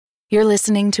You're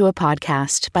listening to a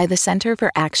podcast by the Center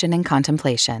for Action and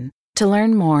Contemplation. To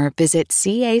learn more, visit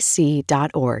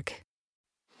cac.org.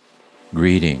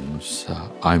 Greetings.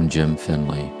 I'm Jim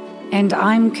Finley. And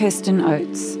I'm Kirsten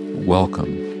Oates.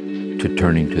 Welcome to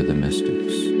Turning to the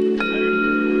Mystics.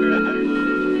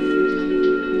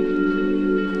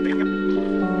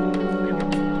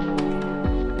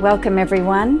 Welcome,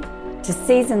 everyone, to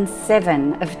Season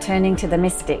 7 of Turning to the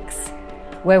Mystics,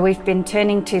 where we've been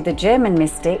turning to the German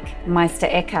mystic, Meister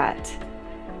Eckhart.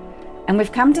 And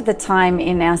we've come to the time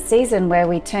in our season where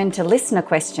we turn to listener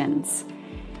questions.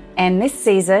 And this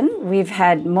season, we've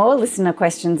had more listener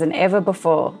questions than ever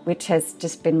before, which has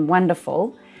just been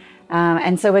wonderful.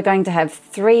 And so we're going to have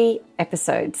 3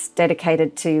 episodes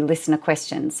dedicated to listener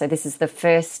questions. So this is the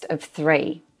first of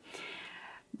 3.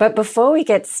 But before we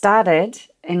get started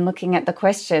in looking at the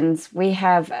questions, we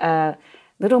have a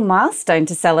little milestone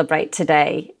to celebrate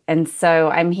today. And so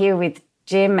I'm here with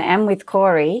Jim and with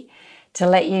Corey to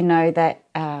let you know that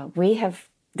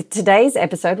today's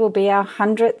episode will be our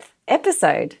 100th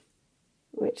episode,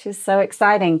 which is so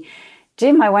exciting.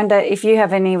 Jim, I wonder if you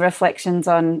have any reflections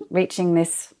on reaching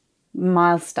this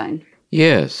milestone.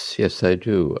 Yes, I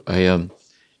do.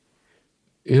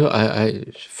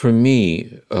 For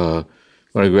me,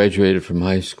 when I graduated from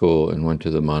high school and went to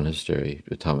the monastery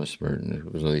with Thomas Merton,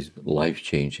 it was all these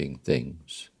life-changing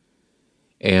things.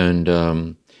 And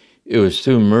it was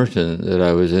through Merton that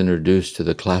I was introduced to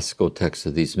the classical texts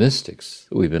of these mystics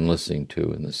that we've been listening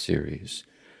to in the series,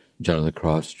 John of the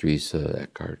Cross, Teresa,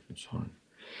 Eckhart, and so on.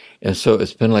 And so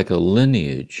it's been like a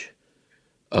lineage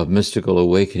of mystical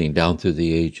awakening down through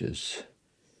the ages.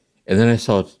 And then I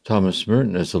saw Thomas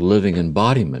Merton as a living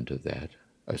embodiment of that.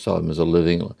 I saw him as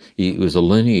he was a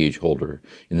lineage holder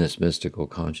in this mystical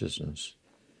consciousness.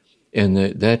 And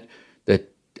that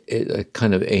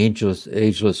kind of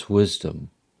ageless wisdom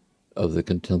of the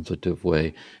contemplative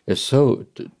way has so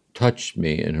touched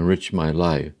me and enriched my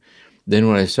life. Then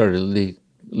when I started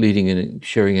leading and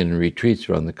sharing in retreats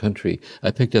around the country,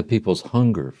 I picked up people's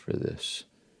hunger for this.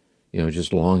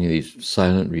 Just longing these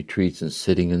silent retreats and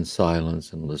sitting in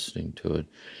silence and listening to it.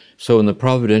 So when the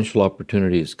providential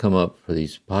opportunity has come up for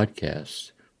these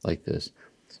podcasts like this,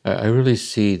 I really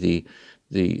see the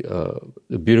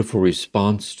beautiful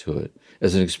response to it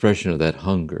as an expression of that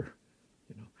hunger,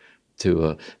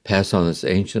 to pass on this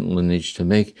ancient lineage, to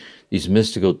make these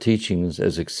mystical teachings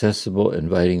as accessible,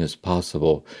 inviting as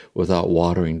possible without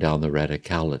watering down the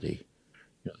radicality,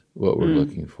 what we're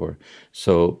looking for.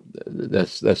 So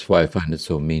that's why I find it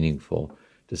so meaningful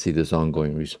to see this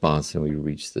ongoing response, and we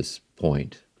reach this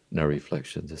point in our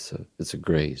reflections. It's a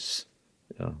grace.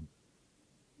 Yeah.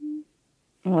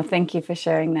 Well, thank you for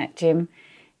sharing that, Jim.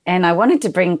 And I wanted to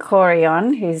bring Corey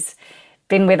on, who's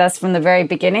been with us from the very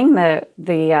beginning,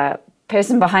 the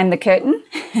person behind the curtain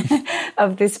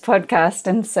of this podcast.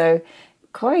 And so,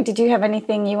 Corey, did you have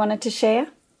anything you wanted to share?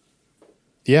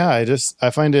 Yeah,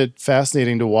 I find it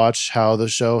fascinating to watch how the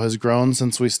show has grown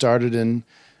since we started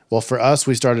for us,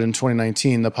 we started in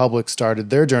 2019. The public started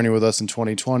their journey with us in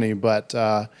 2020. But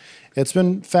it's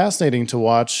been fascinating to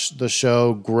watch the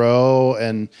show grow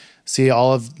and see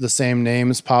all of the same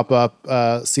names pop up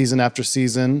season after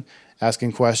season,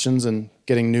 asking questions and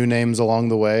getting new names along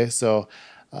the way. So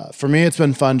for me, it's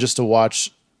been fun just to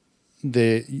watch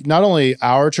not only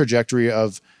our trajectory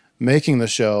of making the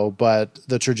show, but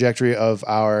the trajectory of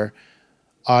our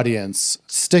audience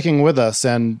sticking with us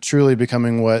and truly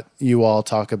becoming what you all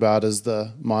talk about as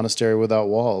the monastery without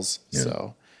walls. Yeah.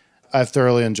 So I've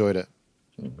thoroughly enjoyed it.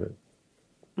 Okay.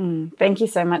 Thank you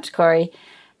so much, Corey.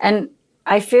 And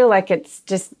I feel like it's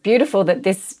just beautiful that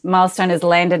this milestone has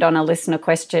landed on a listener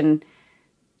question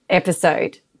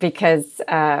episode, because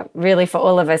really for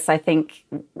all of us, I think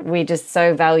we just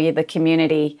so value the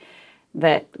community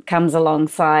that comes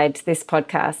alongside this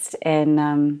podcast.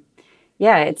 And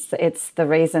it's the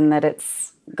reason that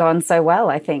it's gone so well,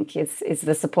 I think, is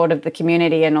the support of the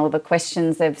community and all the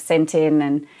questions they've sent in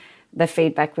and the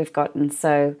feedback we've gotten.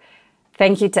 So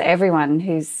thank you to everyone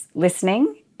who's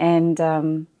listening,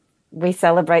 and we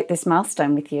celebrate this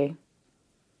milestone with you.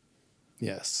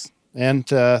 Yes. And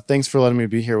thanks for letting me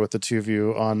be here with the two of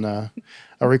you on a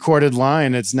recorded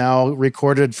line. It's now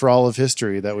recorded for all of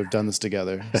history that we've done this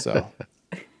together. So,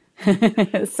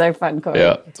 so fun, Corey.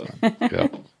 Yeah. Yeah.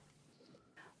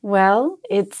 Well,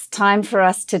 it's time for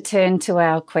us to turn to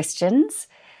our questions.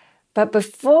 But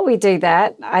before we do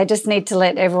that, I just need to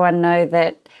let everyone know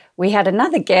that we had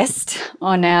another guest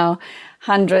on our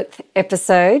 100th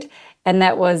episode, and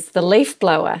that was the leaf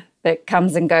blower that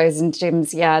comes and goes in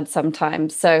Jim's yard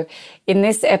sometimes. So in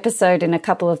this episode, in a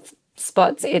couple of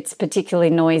spots, it's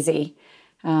particularly noisy.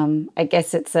 I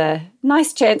guess it's a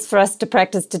nice chance for us to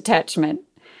practice detachment.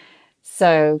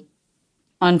 So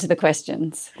on to the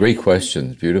questions. Great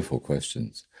questions, beautiful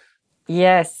questions.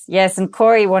 Yes. And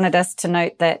Corey wanted us to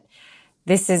note that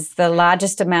this is the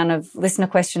largest amount of listener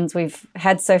questions we've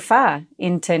had so far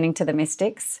in Turning to the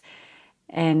Mystics.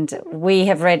 And we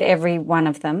have read every one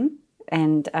of them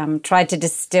and tried to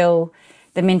distill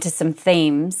them into some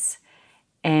themes.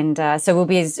 And so we'll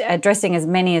be addressing as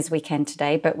many as we can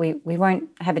today, but we won't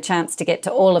have a chance to get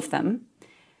to all of them.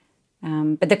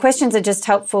 But the questions are just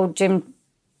helpful, Jim,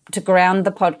 to ground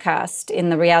the podcast in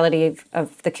the reality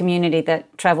of the community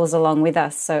that travels along with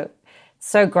us.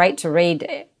 So great to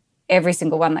read every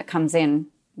single one that comes in.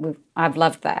 I've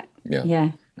loved that.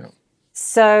 Yeah.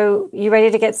 So you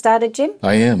ready to get started, Jim?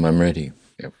 I am. I'm ready.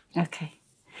 Yep. Okay.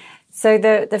 So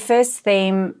the first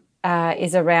theme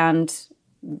is around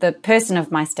the person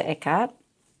of Meister Eckhart.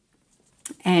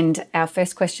 And our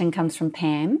first question comes from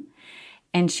Pam.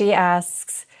 And she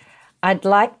asks, I'd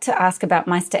like to ask about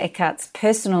Meister Eckhart's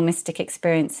personal mystic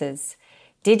experiences.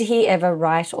 Did he ever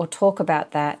write or talk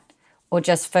about that, or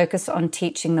just focus on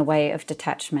teaching the way of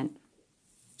detachment?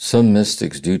 Some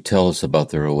mystics do tell us about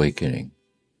their awakening.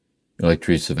 Like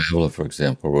Teresa of Avila, for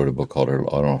example, wrote a book called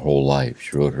On Her Whole Life.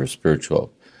 She wrote her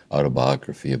spiritual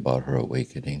autobiography about her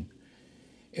awakening.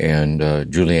 And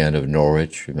Juliana of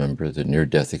Norwich, remember the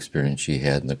near-death experience she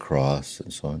had in the cross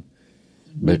and so on.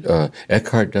 But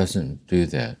Eckhart doesn't do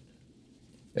that.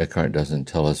 Eckhart doesn't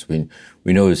tell us. We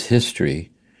know his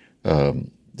history,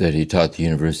 that he taught the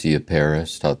University of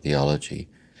Paris, taught theology,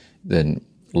 then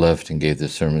left and gave the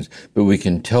sermons. But we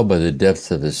can tell by the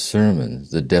depth of his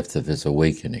sermons, the depth of his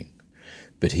awakening.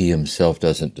 But he himself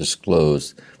doesn't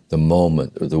disclose the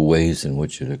moment or the ways in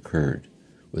which it occurred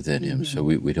within him. So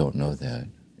we don't know that,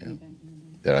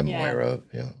 that I'm aware of.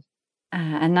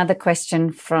 Another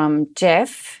question from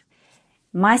Jeff.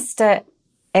 Meister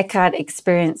Eckhart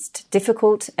experienced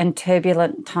difficult and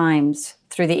turbulent times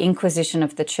through the Inquisition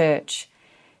of the Church.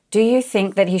 Do you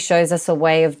think that he shows us a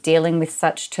way of dealing with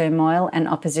such turmoil and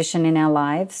opposition in our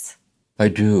lives? I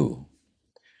do.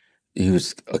 He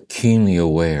was keenly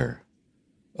aware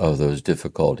of those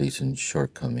difficulties and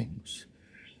shortcomings.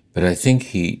 But I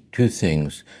think two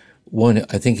things. One,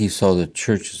 I think he saw the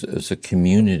church as a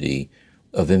community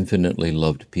of infinitely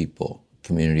loved people,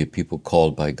 community of people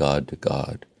called by God to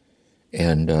God.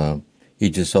 And he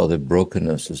just saw that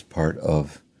brokenness as part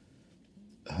of,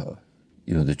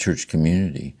 the church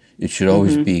community. It should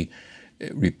always be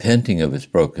repenting of its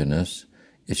brokenness.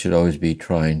 It should always be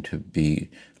trying to be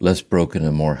less broken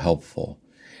and more helpful.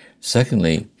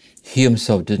 Secondly, he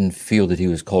himself didn't feel that he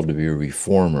was called to be a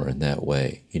reformer in that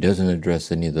way. He doesn't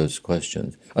address any of those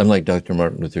questions. Unlike Dr.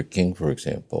 Martin Luther King, for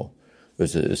example,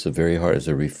 it's a very hard as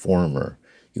a reformer.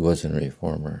 He wasn't a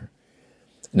reformer.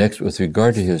 Next, with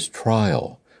regard to his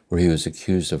trial, where he was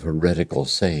accused of heretical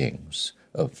sayings,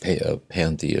 of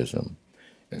pantheism,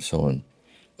 and so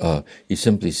on, he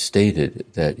simply stated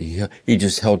that he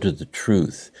just held to the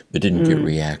truth, but didn't get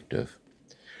reactive.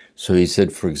 So he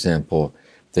said, for example,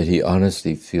 that he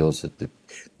honestly feels that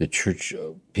the church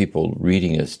people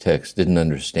reading his text didn't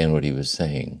understand what he was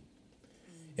saying.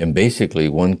 And basically,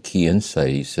 one key insight,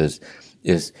 he says,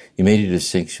 is he made a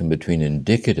distinction between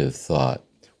indicative thought,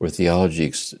 where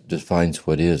theology defines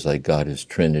what is, like God is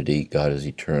Trinity, God is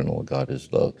eternal, God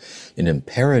is love, and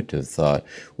imperative thought,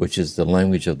 which is the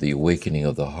language of the awakening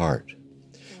of the heart.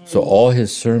 So all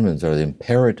his sermons are the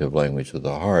imperative language of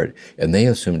the heart, and they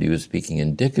assumed he was speaking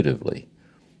indicatively,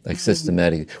 like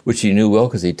systematic, which he knew well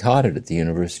because he taught it at the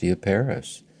University of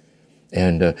Paris.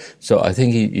 And so I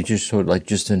think he just sort of like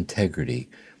just integrity,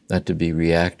 not to be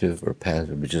reactive or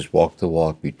passive, but just walk the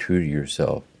walk, be true to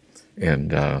yourself.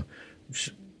 And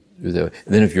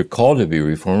then if you're called to be a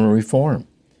reformer, reform.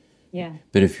 Yeah.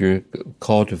 But if you're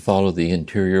called to follow the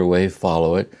interior way,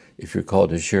 follow it. If you're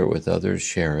called to share it with others,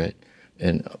 share it.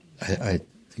 And I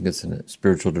think it's a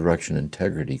spiritual direction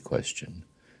integrity question.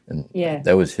 And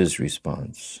that was his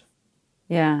response.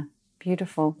 Yeah,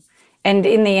 beautiful. And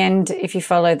in the end, if you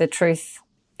follow the truth,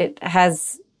 it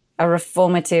has a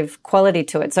reformative quality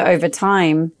to it. So over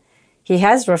time, he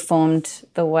has reformed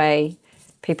the way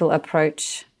people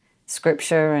approach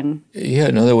Scripture. And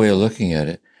another way of looking at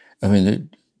it, I mean,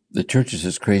 the church is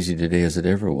as crazy today as it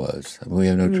ever was. I mean, we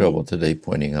have no trouble today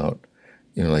pointing out,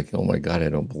 like, oh my God, I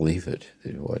don't believe it.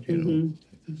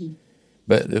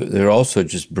 But there are also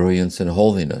just brilliance and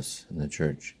holiness in the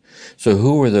church. So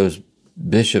who were those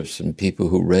bishops and people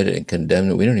who read it and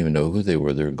condemned it? We don't even know who they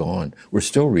were. They're gone. We're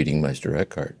still reading Meister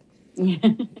Eckhart. You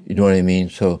know what I mean?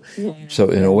 So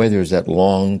in a way, there's that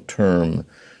long-term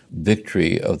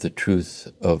victory of the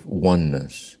truth of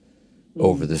oneness,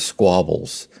 over the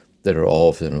squabbles that are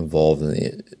often involved in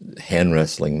the hand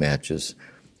wrestling matches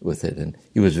with it. And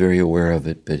he was very aware of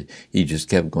it, but he just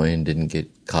kept going and didn't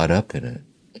get caught up in it.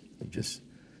 He just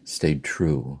stayed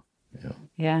true.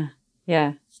 Yeah.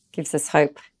 Gives us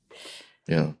hope.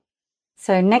 Yeah.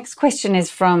 So next question is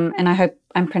from, and I hope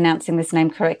I'm pronouncing this name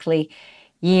correctly,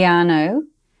 Yiano.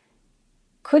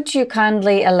 Could you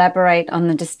kindly elaborate on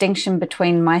the distinction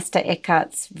between Meister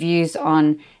Eckhart's views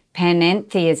on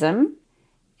panentheism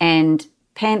and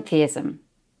pantheism?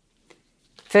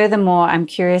 Furthermore, I'm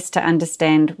curious to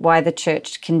understand why the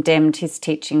Church condemned his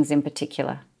teachings in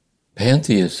particular.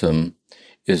 Pantheism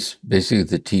is basically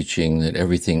the teaching that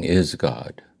everything is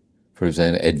God. For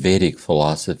example, Advaitic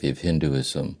philosophy of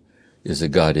Hinduism is that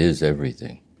God is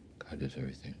everything. God is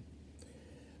everything.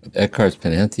 Eckhart's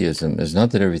panentheism is not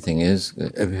that everything is,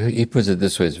 he puts it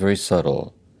this way, it's very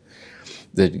subtle,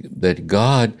 that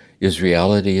God is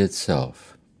reality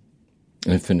itself,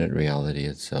 infinite reality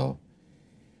itself,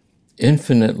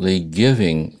 infinitely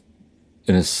giving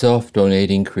in a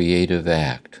self-donating creative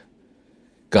act,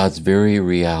 God's very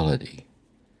reality,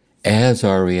 as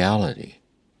our reality,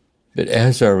 but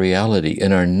as our reality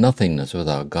in our nothingness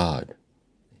without God.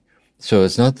 So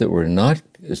it's not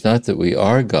that we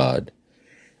are God.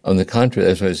 On the contrary,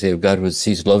 that's why I say if God would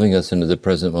cease loving us into the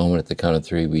present moment at the count of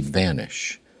 3, we'd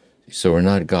vanish. So we're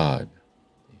not God.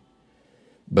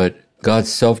 But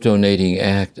God's self-donating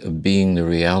act of being the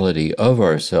reality of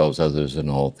ourselves, others,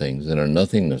 and all things, and our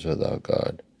nothingness without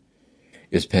God,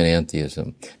 is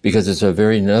panentheism. Because it's our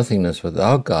very nothingness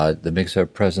without God that makes our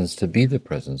presence to be the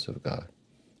presence of God.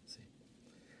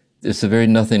 It's the very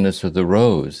nothingness of the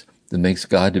rose that makes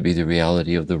God to be the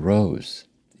reality of the rose,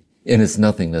 in its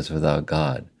nothingness without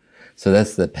God. So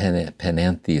that's the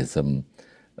panentheism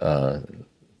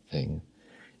thing.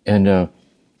 And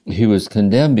he was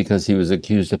condemned because he was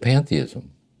accused of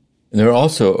pantheism. And there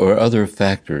are other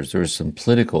factors. There were some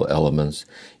political elements.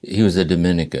 He was a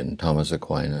Dominican, Thomas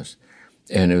Aquinas,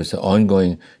 and it was an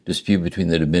ongoing dispute between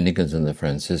the Dominicans and the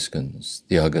Franciscans,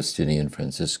 the Augustinian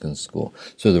Franciscan school.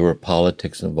 So there were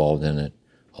politics involved in it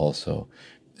also.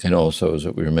 And also, as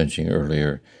we were mentioning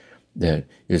earlier, that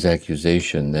his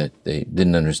accusation that they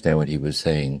didn't understand what he was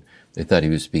saying. They thought he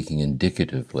was speaking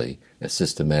indicatively, a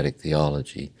systematic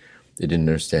theology. They didn't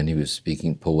understand he was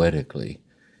speaking poetically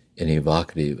and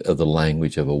evocative of the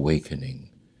language of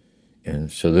awakening.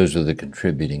 And so those are the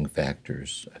contributing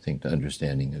factors, I think, to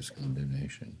understanding his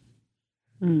condemnation.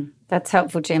 That's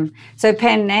helpful, Jim. So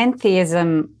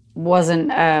panentheism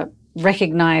wasn't a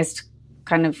recognized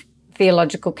kind of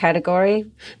theological category?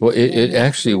 Well, it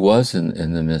actually was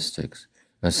in the mystics.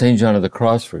 St. John of the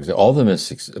Cross, for example, all the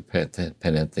mystics are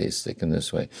panentheistic in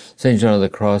this way. St. John of the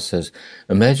Cross says,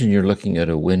 imagine you're looking at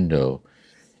a window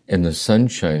and the sun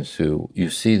shines through.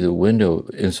 You see the window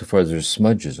insofar as there's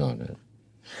smudges on it.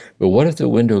 But what if the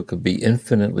window could be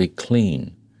infinitely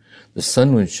clean? The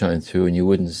sun would shine through and you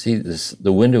wouldn't see this.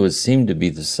 The window would seem to be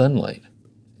the sunlight.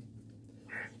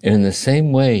 And in the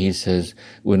same way, he says,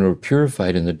 when we're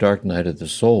purified in the dark night of the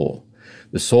soul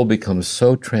becomes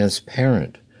so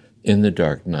transparent in the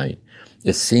dark night,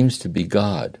 it seems to be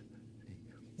God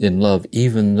in love,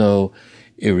 even though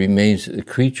it remains a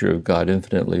creature of God,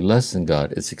 infinitely less than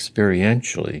God. It's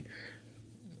experientially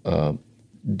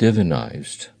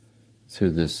divinized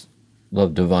through this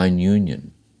love, divine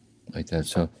union, like that.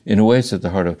 So in a way, it's at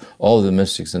the heart of all of the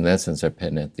mystics in that sense are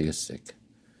panentheistic.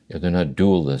 They're not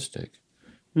dualistic.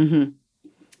 Mm-hmm.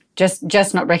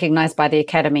 Just not recognized by the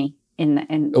Academy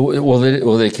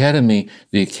the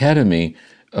Academy,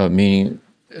 meaning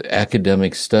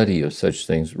academic study of such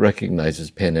things,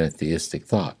 recognizes panentheistic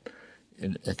thought.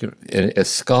 And as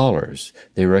scholars,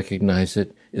 they recognize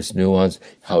it, its nuance,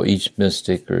 how each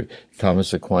mystic or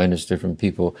Thomas Aquinas, different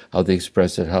people, how they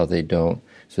express it, how they don't.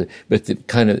 So, but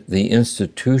the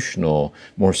institutional,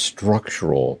 more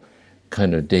structural,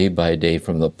 kind of day by day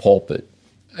from the pulpit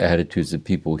attitudes that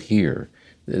people hear,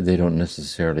 they don't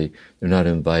necessarily, they're not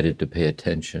invited to pay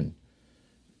attention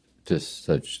to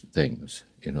such things.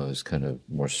 It's kind of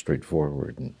more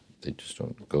straightforward, and they just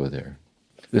don't go there.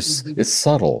 It's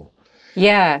subtle.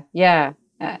 Yeah.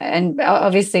 And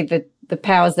obviously the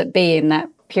powers that be in that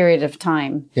period of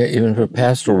time. Yeah, even for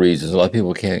pastoral reasons, a lot of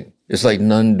people can't, it's like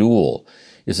non-dual.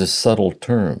 It's a subtle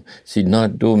term. See,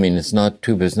 not dual means it's not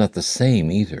two, but it's not the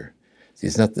same either. See,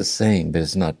 it's not the same, but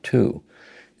it's not two.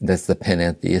 And that's the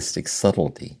panentheistic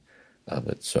subtlety of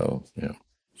it. So,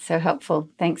 So helpful.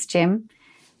 Thanks, Jim.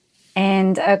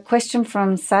 And a question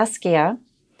from Saskia.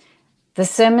 The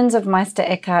sermons of Meister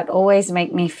Eckhart always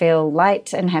make me feel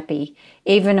light and happy,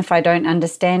 even if I don't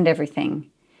understand everything.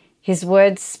 His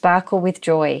words sparkle with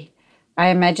joy. I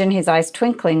imagine his eyes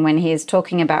twinkling when he is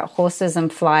talking about horses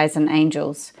and flies and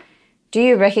angels. Do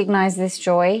you recognize this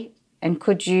joy, and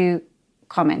could you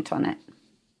comment on it?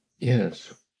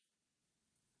 Yes.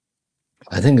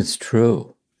 I think it's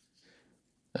true.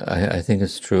 I think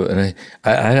it's true. And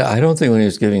I don't think when he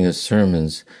was giving his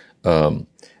sermons, there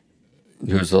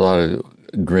was a lot of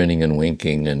grinning and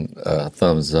winking and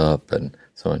thumbs up and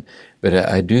so on. But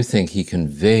I do think he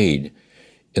conveyed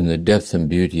in the depth and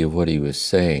beauty of what he was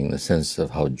saying, the sense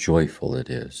of how joyful it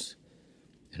is,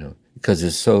 because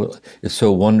it's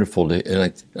so wonderful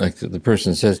to, like the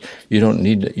person says, you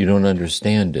don't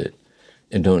understand it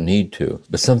and don't need to,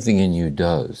 but something in you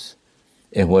does.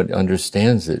 And what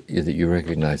understands it is that you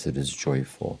recognize it as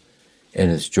joyful.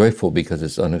 And it's joyful because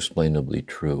it's unexplainably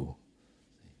true.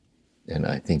 And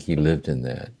I think he lived in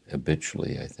that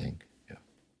habitually, I think. Yeah.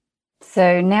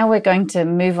 So now we're going to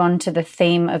move on to the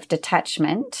theme of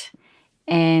detachment.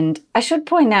 And I should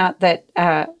point out that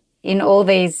in all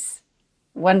these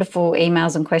wonderful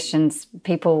emails and questions,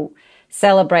 people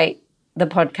celebrate the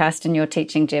podcast and your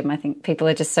teaching, Jim. I think people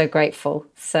are just so grateful.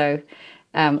 So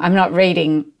I'm not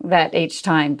reading that each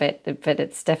time, but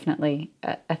it's definitely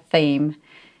a theme.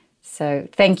 So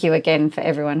thank you again for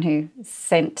everyone who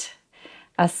sent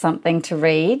us something to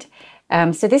read.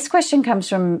 So this question comes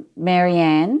from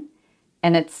Marianne,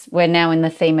 and we're now in the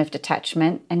theme of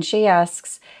detachment. And she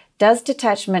asks, does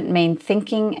detachment mean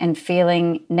thinking and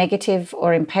feeling negative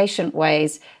or impatient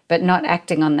ways, but not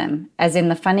acting on them? As in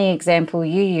the funny example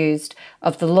you used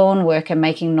of the lawn worker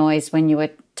making noise when you were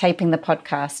taping the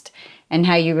podcast, and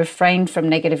how you refrained from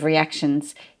negative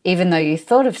reactions, even though you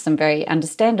thought of some very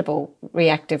understandable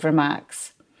reactive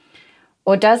remarks.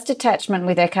 Or does detachment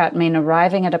with Eckhart mean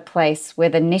arriving at a place where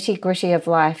the nitty-gritty of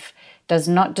life does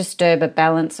not disturb a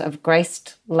balance of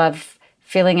graced love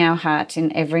filling our heart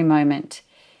in every moment?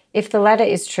 If the latter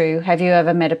is true, have you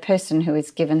ever met a person who is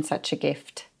given such a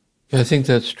gift? Yeah, I think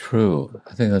that's true.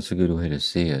 I think that's a good way to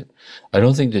see it. I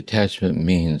don't think detachment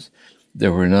means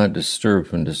that we're not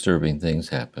disturbed when disturbing things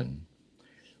happen.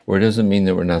 Or it doesn't mean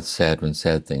that we're not sad when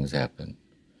sad things happen,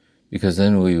 because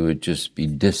then we would just be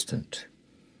distant,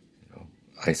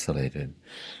 isolated.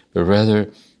 But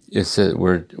rather, it's that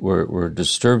we're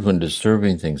disturbed when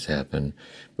disturbing things happen,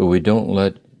 but we don't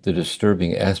let the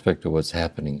disturbing aspect of what's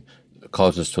happening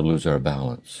cause us to lose our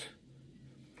balance,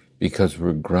 because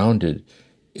we're grounded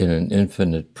in an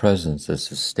infinite presence that's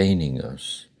sustaining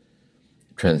us,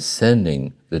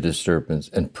 transcending the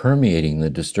disturbance and permeating the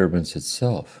disturbance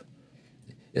itself.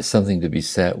 It's something to be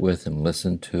sat with and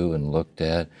listened to and looked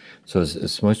at. So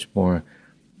it's much more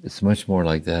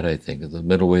like that, I think. The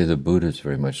middle way of the Buddha is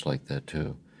very much like that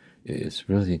too. It's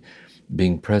really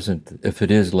being present. If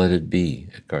it is, let it be,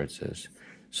 Eckhart says.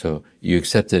 So you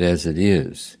accept it as it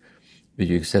is, but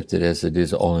you accept it as it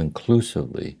is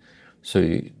all-inclusively.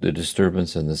 So the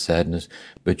disturbance and the sadness,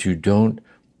 but you're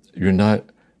not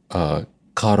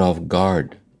caught off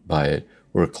guard by it,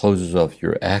 where it closes off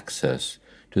your access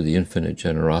to the infinite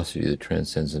generosity that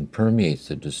transcends and permeates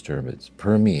the disturbance,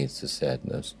 permeates the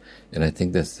sadness. And I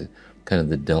think that's kind of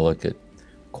the delicate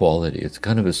quality. It's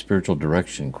kind of a spiritual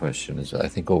direction question, I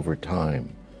think, over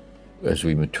time, as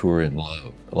we mature in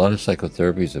love. A lot of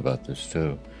psychotherapy is about this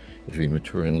too. As we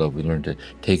mature in love, we learn to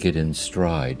take it in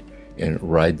stride and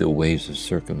ride the waves of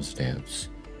circumstance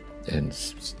and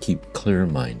keep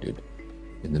clear-minded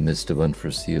in the midst of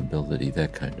unforeseeability,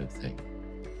 that kind of thing.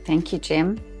 Thank you,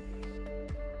 Jim.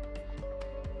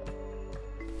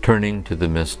 Turning to the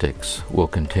mystics will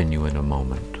continue in a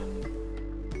moment.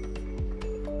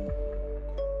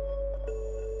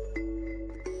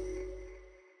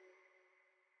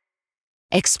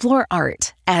 Explore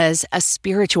art as a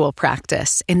spiritual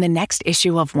practice in the next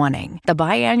issue of Oneing, the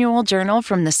biannual journal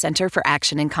from the Center for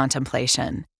Action and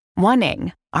Contemplation.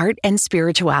 Oneing, Art and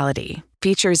Spirituality,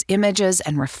 features images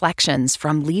and reflections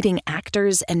from leading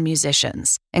actors and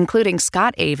musicians, including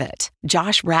Scott Avett,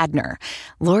 Josh Radnor,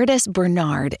 Lourdes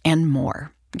Bernard, and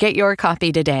more. Get your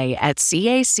copy today at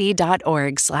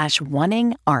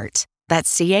cac.org/oningart.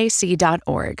 That's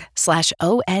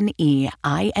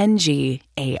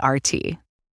cac.org/ONEINGART.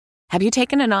 Have you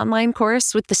taken an online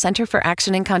course with the Center for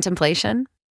Action and Contemplation?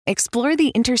 Explore the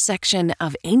intersection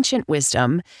of ancient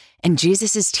wisdom and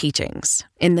Jesus' teachings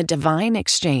in The Divine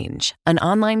Exchange, an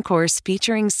online course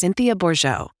featuring Cynthia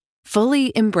Bourgeau.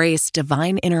 Fully embrace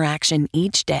divine interaction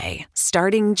each day,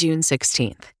 starting June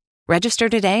 16th. Register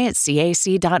today at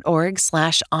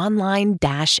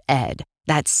cac.org/online-ed.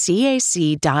 That's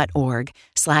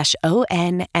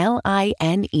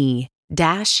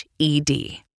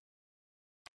cac.org/ONLINE-ED.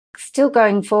 Still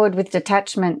going forward with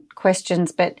detachment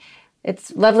questions, but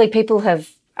it's lovely. People have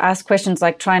asked questions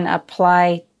like trying to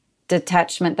apply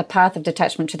detachment, the path of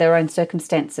detachment to their own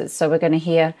circumstances. So we're going to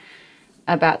hear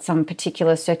about some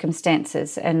particular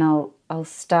circumstances, and I'll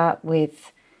start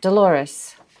with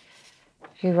Dolores,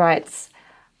 who writes,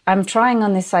 I'm trying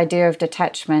on this idea of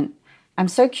detachment. I'm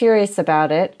so curious about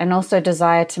it and also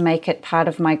desire to make it part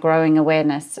of my growing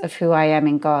awareness of who I am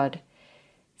in God.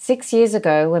 6 years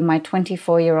ago, when my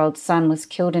 24-year-old son was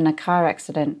killed in a car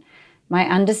accident, my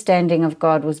understanding of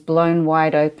God was blown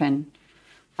wide open.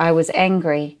 I was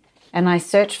angry, and I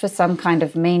searched for some kind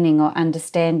of meaning or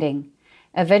understanding,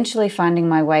 eventually finding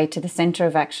my way to the center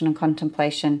of action and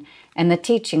contemplation and the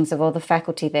teachings of all the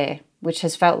faculty there, which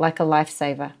has felt like a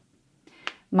lifesaver.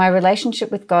 My relationship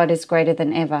with God is greater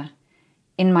than ever.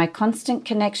 In my constant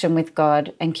connection with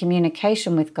God and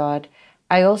communication with God,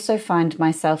 I also find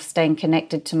myself staying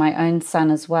connected to my own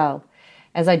son as well,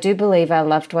 as I do believe our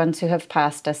loved ones who have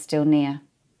passed are still near.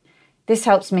 This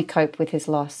helps me cope with his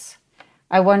loss.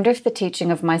 I wonder if the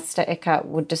teaching of Meister Eckhart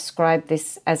would describe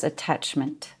this as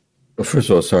attachment. Well, first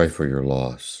of all, sorry for your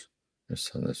loss.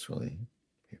 That's really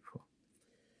painful.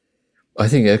 I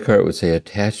think Eckhart would say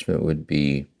attachment would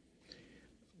be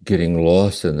getting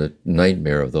lost in the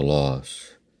nightmare of the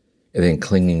loss and then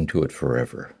clinging to it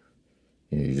forever.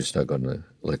 You're just not going to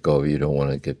let go of it. You don't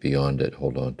want to get beyond it,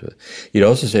 hold on to it. You'd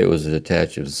also say it was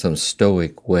attached in some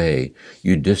stoic way.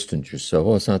 You distance yourself.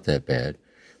 Oh, it's not that bad.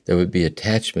 There would be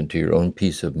attachment to your own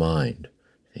peace of mind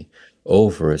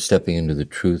over stepping into the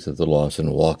truth of the loss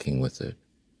and walking with it.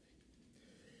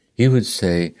 He would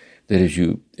say that as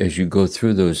you go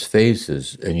through those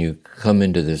phases and you come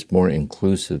into this more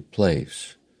inclusive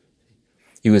place,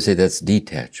 he would say that's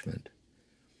detachment.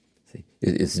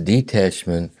 It's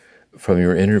detachment from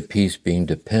your inner peace being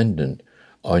dependent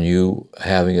on you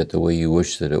having it the way you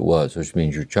wish that it was, which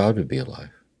means your child would be alive.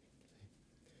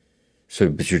 So,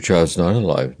 but your child's not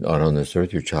alive, not on this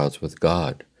earth, your child's with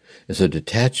God. And so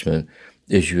detachment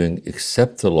is you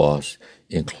accept the loss,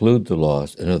 include the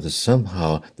loss, and know that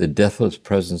somehow the deathless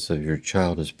presence of your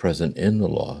child is present in the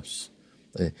loss.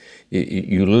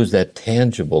 You lose that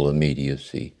tangible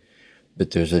immediacy,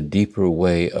 but there's a deeper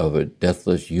way of a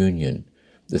deathless union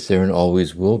that's there and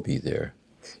always will be there.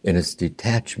 And it's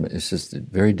detachment. It's just a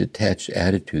very detached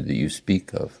attitude that you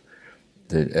speak of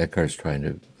that Eckhart's trying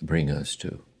to bring us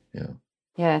to.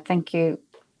 Yeah, thank you,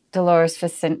 Dolores, for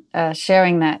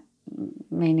sharing that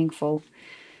meaningful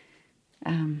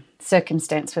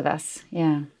circumstance with us.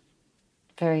 Yeah,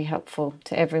 very helpful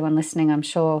to everyone listening, I'm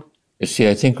sure. You see,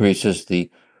 I think where he says the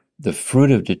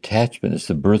fruit of detachment is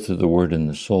the birth of the word in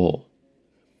the soul.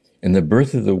 And the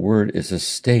birth of the word is a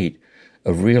state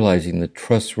of realizing the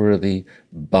trustworthy,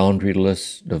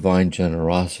 boundaryless, divine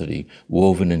generosity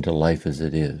woven into life as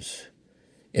it is.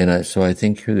 And so I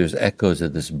think here there's echoes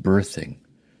of this birthing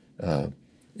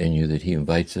in you that he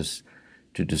invites us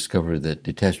to discover that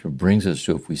detachment brings us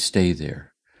to if we stay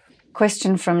there.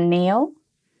 Question from Neil.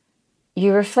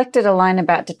 You reflected a line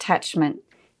about detachment,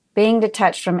 being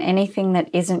detached from anything that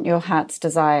isn't your heart's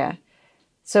desire.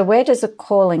 So where does a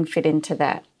calling fit into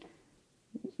that?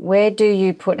 Where do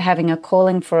you put having a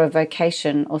calling for a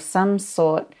vocation or some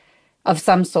sort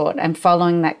and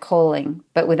following that calling,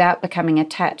 but without becoming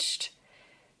attached?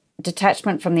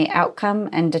 Detachment from the outcome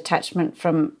and detachment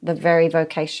from the very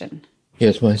vocation.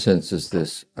 Yes, my sense is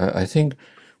this. I think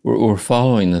we're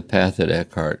following the path that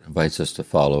Eckhart invites us to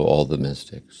follow, all the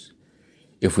mystics.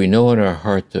 If we know in our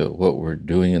heart that what we're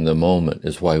doing in the moment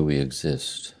is why we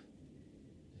exist.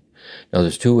 Now,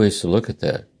 there's two ways to look at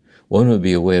that. One would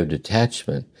be a way of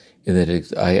detachment, in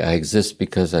that I exist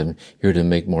because I'm here to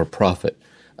make more profit.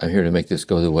 I'm here to make this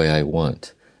go the way I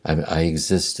want. I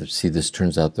exist to see this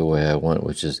turns out the way I want,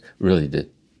 which is really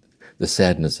the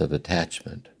sadness of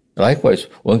attachment. Likewise,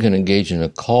 one can engage in a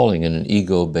calling in an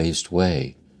ego-based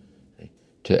way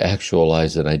to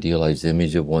actualize an idealized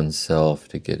image of oneself,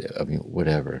 to get,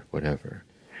 whatever.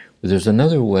 But there's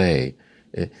another way,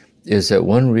 is that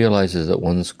one realizes that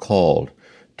one's called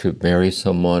to marry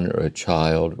someone or a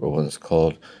child, or one's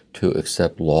called to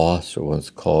accept loss, or one's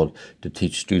called to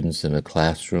teach students in a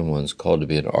classroom, one's called to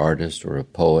be an artist or a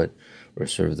poet or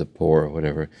serve the poor or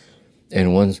whatever.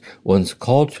 And one's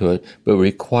called to it, but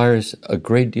requires a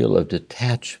great deal of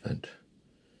detachment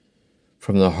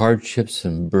from the hardships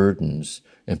and burdens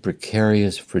and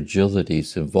precarious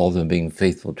fragilities involved in being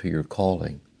faithful to your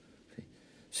calling.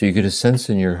 So you get a sense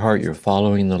in your heart you're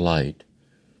following the light.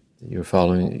 You're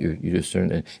following, you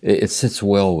discern, and it sits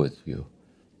well with you.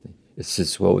 It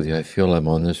sits well with you. I feel I'm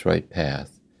on this right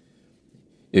path.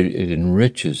 It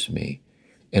enriches me.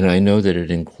 And I know that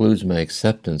it includes my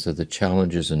acceptance of the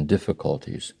challenges and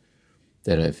difficulties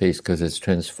that I face, because it's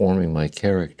transforming my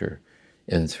character.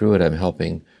 And through it, I'm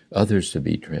helping others to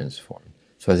be transformed.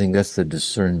 So I think that's the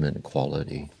discernment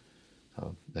quality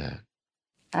of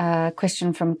that.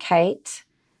 Question from Kate.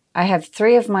 I have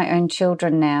 3 of my own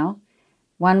children now,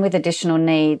 one with additional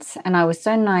needs, and I was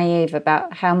so naive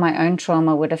about how my own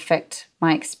trauma would affect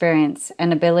my experience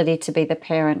and ability to be the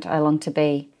parent I long to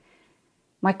be.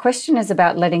 My question is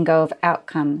about letting go of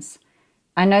outcomes.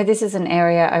 I know this is an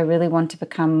area I really want to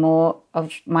become more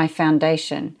of my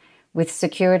foundation, with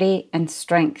security and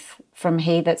strength from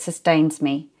He that sustains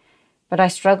me. But I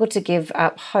struggle to give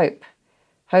up hope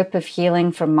of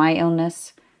healing from my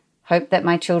illness, hope that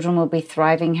my children will be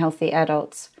thriving, healthy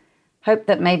adults, hope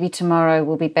that maybe tomorrow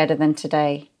will be better than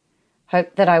today,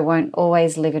 hope that I won't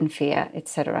always live in fear,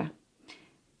 etc.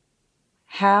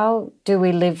 How do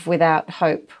we live without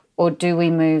hope, or do we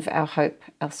move our hope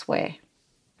elsewhere?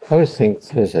 I think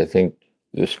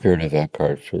the spirit of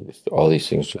Eckhart, all these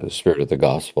things, the spirit of the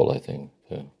gospel, I think,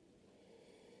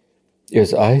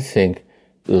 is I think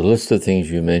the list of things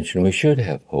you mentioned, we should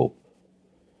have hope.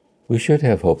 We should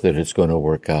have hope that it's going to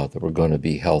work out, that we're going to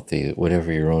be healthy, that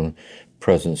whatever your own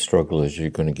present struggle is, you're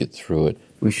going to get through it.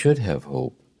 We should have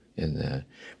hope in that.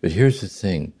 But here's the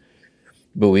thing.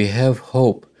 But we have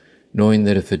hope knowing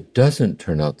that if it doesn't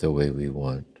turn out the way we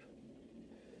want,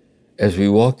 as we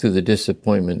walk through the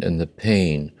disappointment and the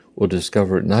pain, we'll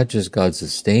discover not just God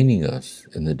sustaining us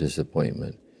in the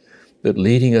disappointment, but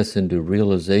leading us into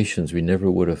realizations we never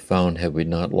would have found had we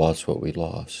not lost what we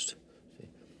lost.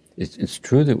 It's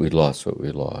true that we lost what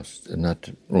we lost, and not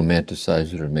to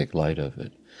romanticize it or make light of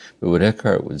it. But what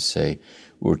Eckhart would say,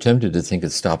 we're tempted to think it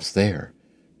stops there,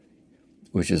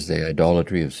 which is the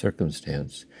idolatry of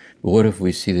circumstance. But what if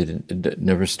we see that it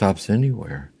never stops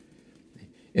anywhere?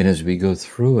 And as we go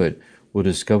through it, we'll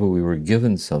discover we were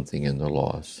given something in the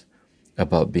loss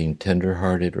about being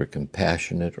tender-hearted or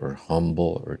compassionate or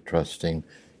humble or trusting.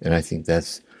 And I think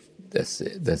that's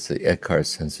the Eckhart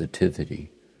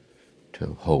sensitivity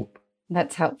to hope.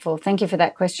 That's helpful. Thank you for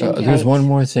that question, Kate. There's one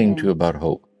more thing, too, about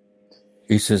hope.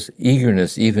 He says,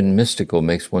 eagerness, even mystical,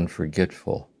 makes one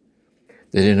forgetful.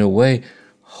 That in a way,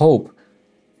 hope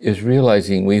is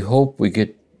realizing we hope we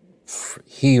get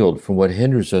healed from what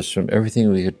hinders us from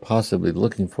everything we could possibly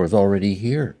looking for is already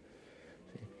here.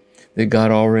 That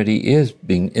God already is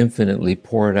being infinitely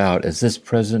poured out as this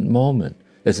present moment,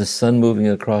 as the sun moving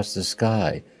across the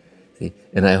sky. See?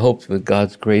 And I hope with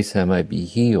God's grace I might be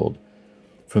healed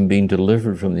from being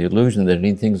delivered from the illusion that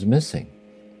anything's missing.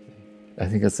 I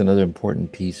think that's another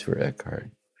important piece for Eckhart.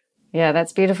 Yeah,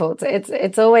 that's beautiful.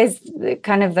 It's always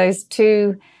kind of those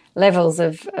two levels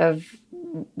of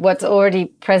what's already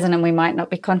present and we might not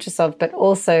be conscious of, but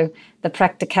also the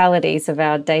practicalities of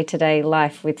our day-to-day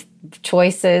life with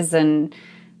choices and,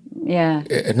 yeah.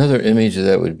 Another image of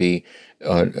that would be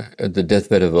at the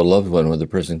deathbed of a loved one when the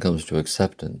person comes to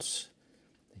acceptance.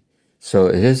 So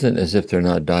it isn't as if they're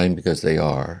not dying because they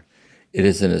are. It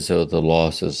isn't as though the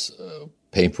loss is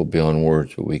painful beyond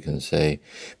words, what we can say.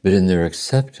 But in their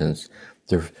acceptance,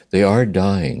 they are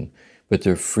dying, but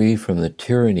they're free from the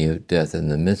tyranny of death in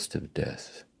the midst of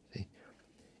death. See?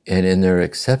 And in their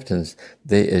acceptance,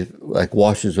 it like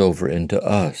washes over into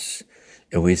us,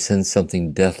 and we sense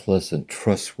something deathless and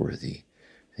trustworthy,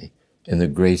 see? In the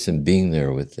grace and being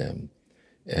there with them,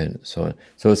 and so on.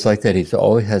 So it's like that. He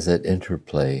always has that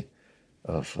interplay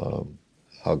of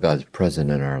how God's present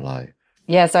in our life.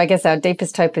 Yeah, so I guess our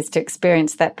deepest hope is to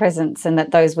experience that presence and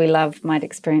that those we love might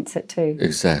experience it too.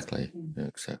 Exactly.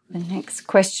 The next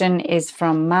question is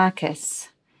from Marcus,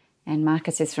 and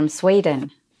Marcus is from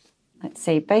Sweden. Let's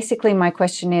see. Basically, my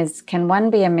question is, can one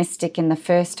be a mystic in the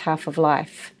first half of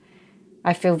life?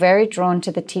 I feel very drawn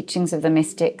to the teachings of the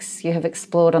mystics you have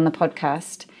explored on the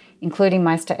podcast, including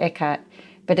Meister Eckhart,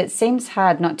 but it seems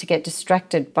hard not to get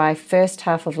distracted by first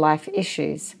half of life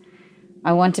issues.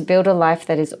 I want to build a life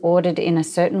that is ordered in a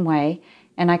certain way,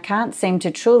 and I can't seem to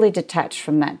truly detach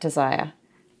from that desire.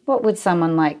 What would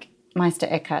someone like Meister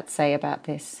Eckhart say about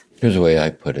this? Here's the way I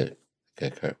put it,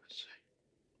 Eckhart would say,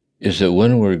 is that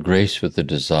when we're graced with the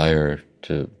desire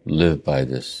to live by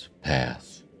this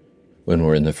path, when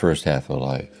we're in the first half of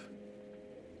life,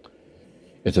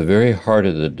 at the very heart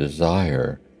of the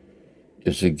desire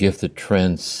is a gift that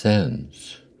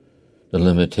transcends the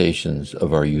limitations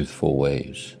of our youthful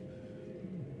ways.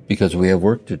 Because we have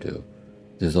work to do.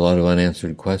 There's a lot of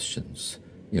unanswered questions.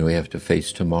 We have to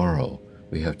face tomorrow.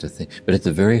 We have to think. But at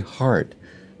the very heart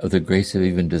of the grace of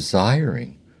even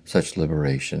desiring such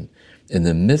liberation, in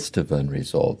the midst of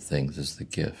unresolved things, is the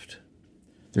gift.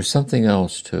 There's something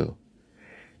else too,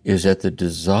 is that the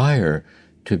desire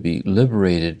to be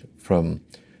liberated from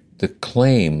the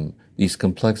claim these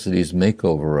complexities make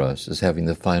over us as having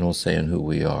the final say in who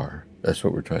we are. That's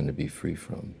what we're trying to be free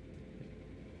from.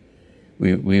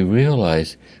 we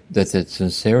realize that the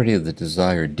sincerity of the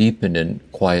desire, deepened in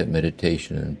quiet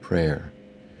meditation and prayer,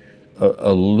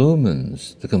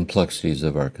 illumines the complexities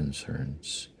of our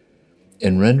concerns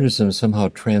and renders them somehow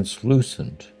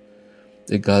translucent,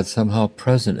 that God's somehow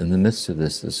present in the midst of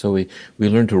this. And so we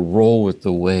learn to roll with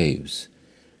the waves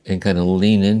and kind of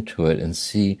lean into it and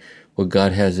see what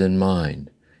God has in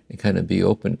mind and kind of be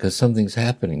open, because something's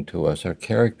happening to us. Our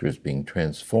character is being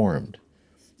transformed.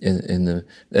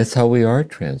 That's how we are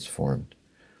transformed,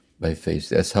 by faith.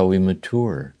 That's how we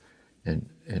mature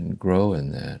and grow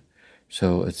in that.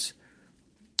 So it's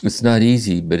not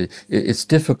easy, but it's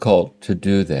difficult to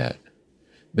do that.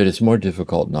 But it's more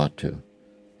difficult not to.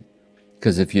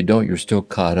 Because if you don't, you're still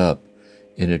caught up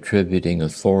in attributing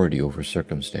authority over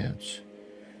circumstance.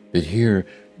 But here,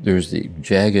 there's the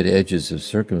jagged edges of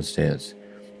circumstance,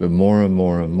 but more and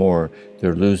more and more,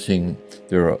 they're losing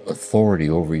their authority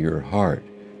over your heart,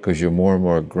 because you're more and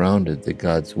more grounded that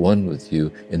God's one with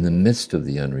you in the midst of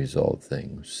the unresolved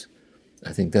things.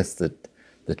 I think that's the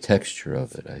texture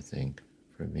of it, I think,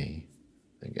 for me,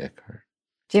 like Eckhart.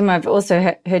 Jim, I've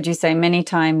also heard you say many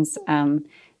times,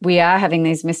 we are having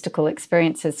these mystical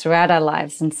experiences throughout our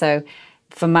lives. And so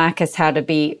for Marcus, how to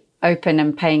be open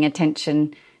and paying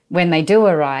attention when they do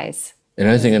arise. And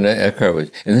I think Eckhart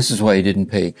was, and this is why he didn't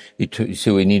pay,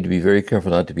 so we need to be very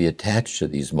careful not to be attached to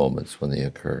these moments when they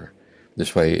occur.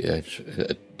 That's why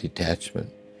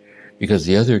detachment. Because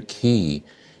the other key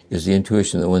is the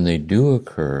intuition that when they do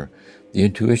occur, the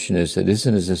intuition is that it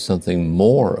isn't as if something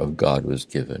more of God was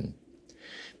given,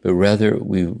 but rather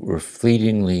we were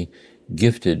fleetingly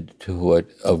gifted to what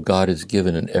of God is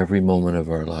given in every moment of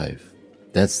our life.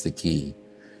 That's the key,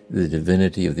 the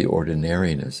divinity of the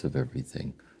ordinariness of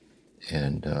everything,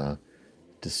 and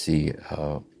to see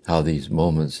how these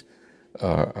moments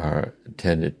are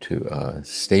tended to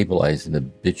stabilize and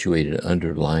habituate an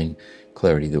underlying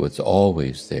clarity that what's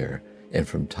always there, and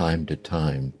from time to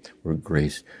time we're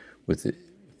graced with the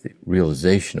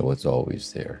realization of what's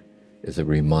always there as a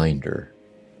reminder.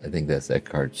 I think that's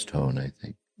Eckhart's tone, I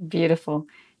think. Beautiful.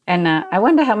 And I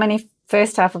wonder how many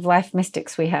first half of life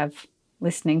mystics we have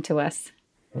listening to us.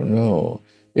 No.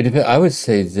 I would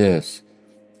say this,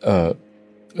 and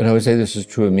I would say this is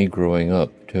true of me growing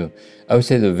up too. I would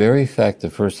say the very fact the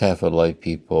first half of life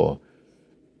people,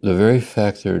 the very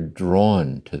fact they're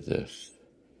drawn to this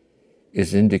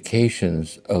is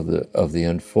indications of the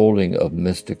unfolding of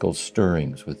mystical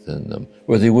stirrings within them,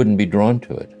 or they wouldn't be drawn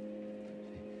to it.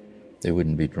 They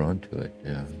wouldn't be drawn to it.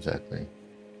 Yeah, exactly.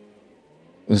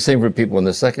 The same for people in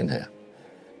the second half.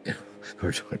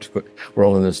 We're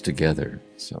all in this together.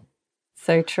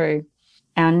 So true.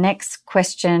 Our next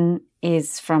question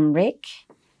is from Rick,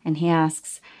 and he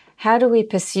asks, how do we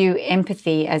pursue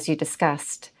empathy, as you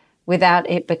discussed, without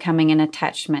it becoming an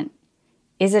attachment?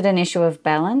 Is it an issue of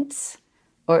balance,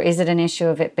 or is it an issue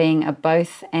of it being a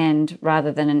both and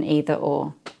rather than an either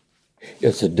or?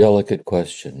 It's a delicate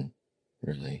question,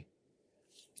 really.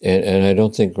 And I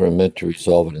don't think we're meant to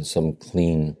resolve it in some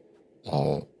clean,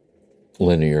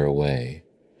 linear way.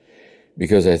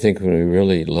 Because I think when we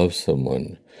really love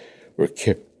someone, or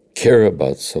care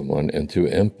about someone, and through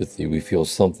empathy, we feel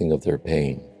something of their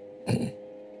pain.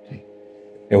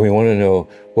 And we want to know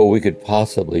what we could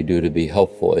possibly do to be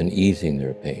helpful in easing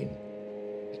their pain,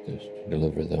 to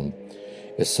deliver them.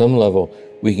 At some level,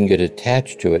 we can get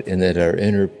attached to it, and that our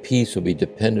inner peace will be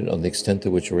dependent on the extent to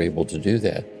which we're able to do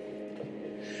that,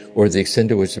 or the extent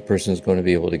to which the person is going to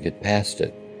be able to get past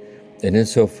it. And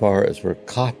insofar as we're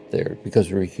caught there,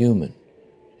 because we're human.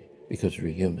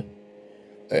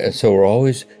 And so we're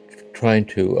always trying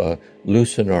to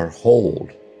loosen our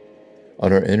hold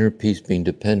on our inner peace being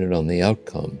dependent on the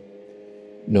outcome,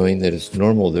 knowing that it's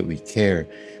normal that we care,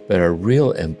 but our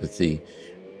real empathy,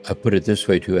 I put it this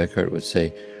way too, Eckhart would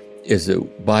say, is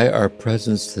that by our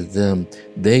presence to them,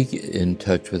 they get in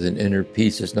touch with an inner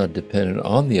peace that's not dependent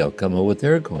on the outcome of what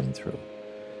they're going through.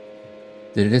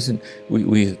 That it isn't,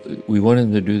 we want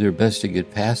them to do their best to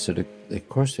get past it. Of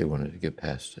course they wanted to get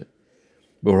past it.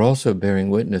 But we're also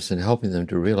bearing witness and helping them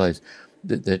to realize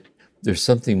that there's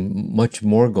something much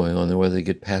more going on than whether they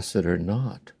get past it or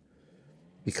not.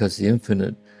 Because the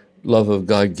infinite love of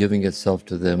God giving itself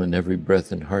to them in every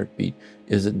breath and heartbeat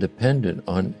isn't dependent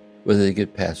on whether they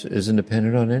get past it, isn't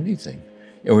dependent on anything.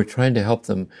 And we're trying to help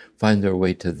them find their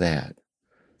way to that.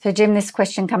 So Jim, this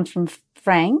question comes from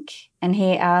Frank, and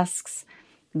he asks,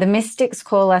 the mystics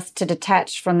call us to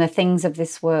detach from the things of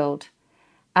this world.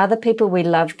 Are the people we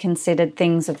love considered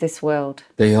things of this world?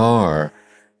 They are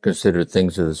considered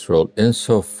things of this world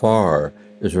insofar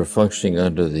as we're functioning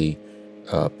under the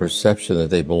perception that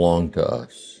they belong to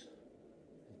us.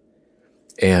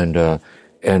 And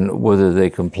And whether they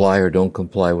comply or don't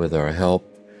comply with our help,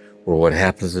 or what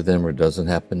happens to them or doesn't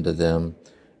happen to them,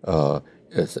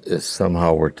 is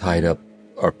somehow we're tied up,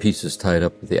 our piece is tied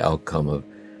up with the outcome of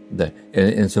that,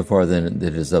 and insofar then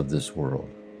that it is of this world.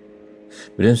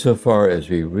 But insofar as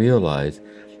we realize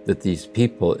that these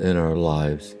people in our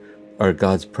lives are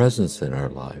God's presence in our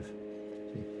life,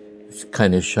 it's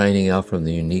kind of shining out from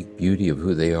the unique beauty of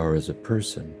who they are as a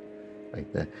person,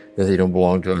 like that they don't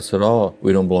belong to us at all.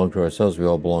 We don't belong to ourselves. We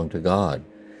all belong to God.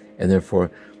 And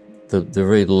therefore, the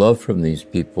very love from these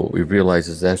people, we realize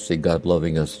is actually God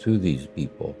loving us through these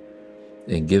people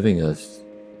and giving us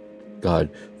God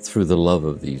through the love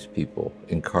of these people,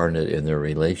 incarnate in their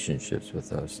relationships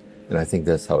with us. And I think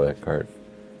that's how Eckhart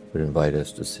would invite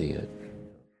us to see it.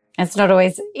 It's not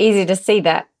always easy to see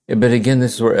that. But again,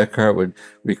 this is where Eckhart would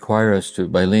require us to,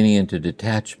 by leaning into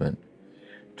detachment,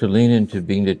 to lean into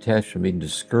being detached from being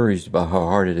discouraged about how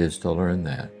hard it is to learn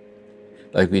that.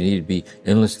 Like we need to be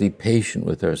endlessly patient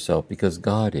with ourselves because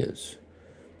God is.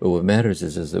 But what matters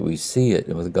is that we see it,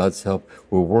 and with God's help,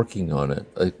 we're working on it.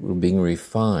 Like we're being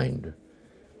refined,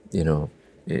 in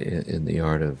the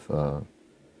art of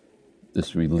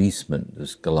this releasement,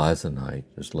 this galazonite,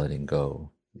 this letting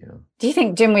go. Do you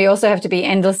think, Jim, we also have to be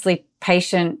endlessly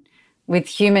patient with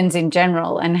humans in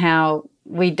general and how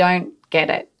we don't get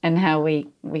it and how we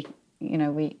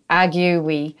argue,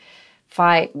 we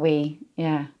fight,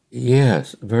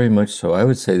 Yes, very much so. I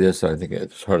would say this, I think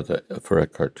it's hard for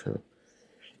Eckhart too,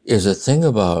 is a thing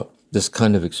about this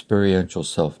kind of experiential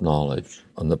self-knowledge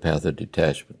on the path of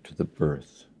detachment to the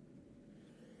birth.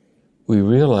 We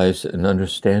realize in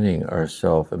understanding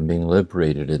ourselves and being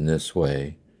liberated in this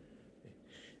way,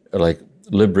 like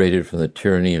liberated from the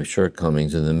tyranny of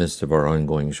shortcomings in the midst of our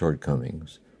ongoing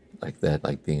shortcomings, like that,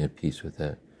 like being at peace with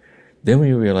that. Then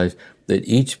we realize that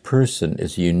each person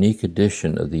is a unique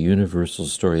edition of the universal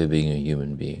story of being a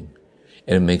human being.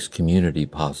 And it makes community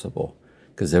possible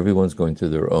because everyone's going through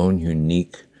their own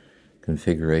unique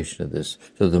configuration of this.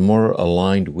 So the more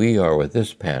aligned we are with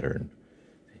this pattern,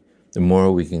 the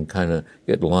more we can kind of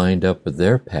get lined up with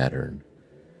their pattern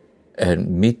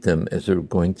and meet them as they're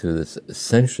going through this,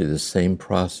 essentially the same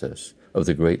process of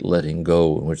the great letting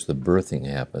go in which the birthing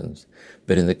happens,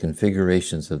 but in the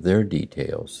configurations of their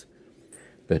details.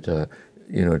 But,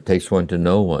 it takes one to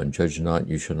know one. Judge not,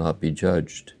 you shall not be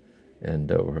judged.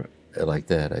 And like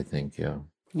that, I think, yeah.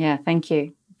 Yeah, thank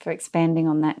you for expanding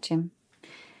on that, Jim.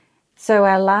 So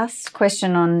our last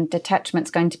question on detachment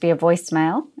is going to be a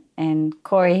voicemail. And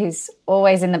Corey, who's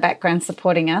always in the background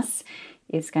supporting us,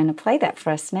 is going to play that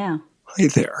for us now. Hi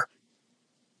there.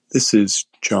 This is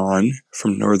John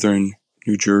from northern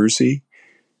New Jersey,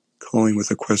 calling with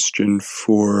a question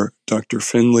for Dr.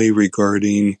 Finley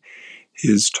regarding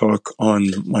his talk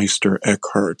on Meister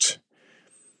Eckhart.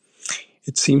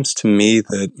 It seems to me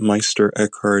that Meister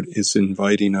Eckhart is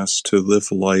inviting us to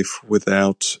live life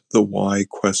without the why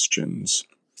questions.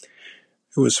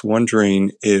 I was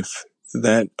wondering if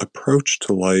that approach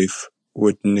to life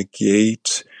would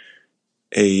negate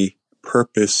a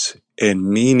purpose and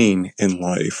meaning in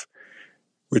life,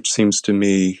 which seems to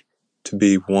me to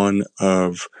be one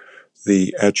of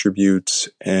the attributes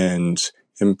and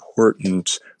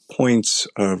important points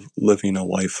of living a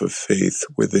life of faith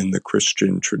within the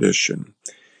Christian tradition.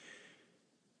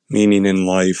 Meaning in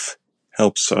life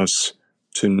helps us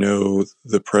to know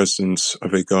the presence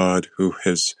of a God who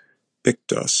has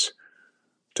picked us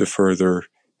to further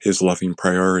his loving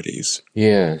priorities.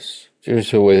 Yes,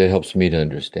 there's a way that helps me to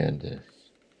understand this.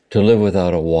 To live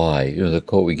without a why. The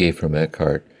quote we gave from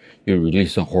Eckhart, you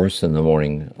release a horse in the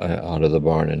morning out of the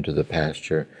barn into the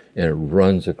pasture, and it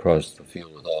runs across the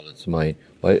field with all its might.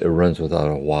 It runs without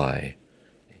a why.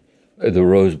 The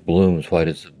rose blooms. Why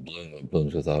does it bloom? It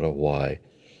blooms without a why.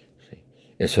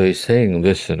 And so he's saying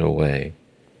this in a way.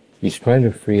 He's trying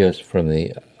to free us from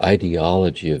the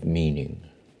ideology of meaning.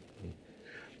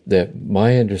 That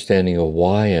my understanding of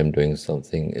why I'm doing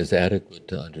something is adequate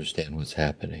to understand what's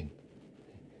happening.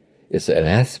 It's an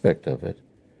aspect of it.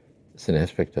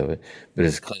 But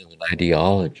it's kind of an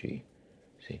ideology,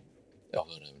 of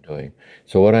what I'm doing.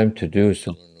 So what I'm to do is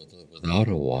to learn to live without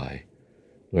a why,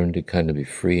 learn to kind of be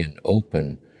free and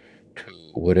open to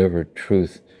whatever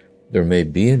truth there may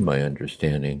be in my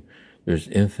understanding. There's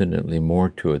infinitely more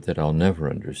to it that I'll never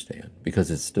understand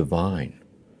because it's divine.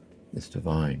 It's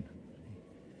divine.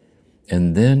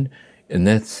 And then, in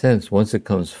that sense, once it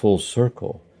comes full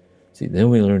circle, then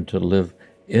we learn to live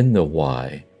in the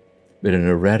why, but in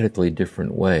a radically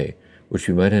different way, which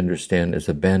we might understand as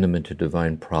abandonment to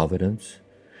divine providence,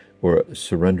 or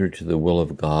surrender to the will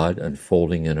of God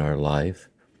unfolding in our life,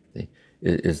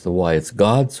 is the why. It's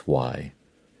God's why,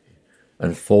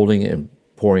 unfolding and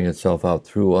pouring itself out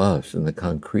through us in the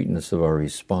concreteness of our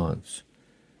response,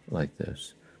 like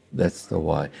this. That's the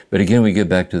why. But again, we get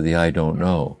back to the I don't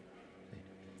know.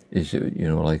 Is,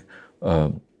 why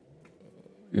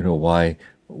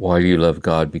do you love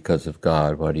God? Because of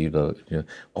God. Why do you love,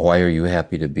 why are you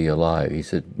happy to be alive? He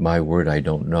said, my word, I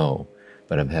don't know,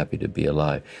 but I'm happy to be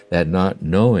alive. That not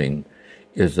knowing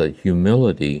is a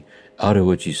humility out of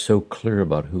which he's so clear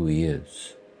about who he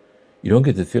is. You don't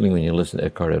get the feeling when you listen to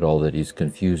Eckhart at all that he's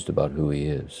confused about who he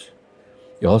is.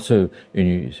 You also,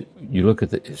 when you look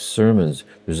at his sermons,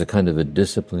 there's a kind of a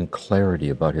disciplined clarity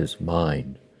about his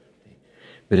mind.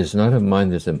 But it's not a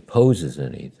mind that imposes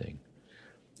anything.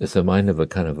 It's a mind of a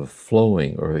kind of a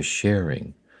flowing or a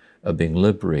sharing, of being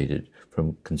liberated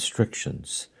from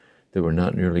constrictions that were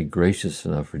not nearly gracious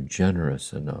enough or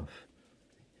generous enough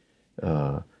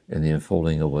in the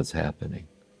unfolding of what's happening.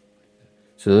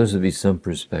 So those would be some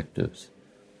perspectives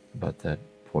about that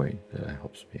point that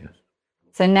helps me.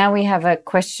 So now we have a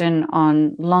question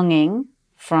on longing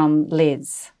from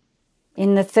Liz.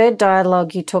 In the third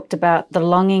dialogue, you talked about the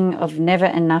longing of never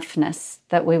enoughness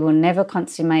that we will never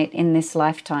consummate in this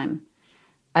lifetime.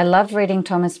 I love reading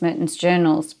Thomas Merton's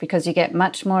journals because you get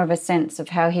much more of a sense of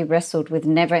how he wrestled with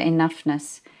never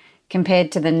enoughness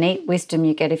compared to the neat wisdom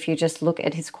you get if you just look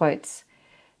at his quotes.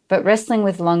 But wrestling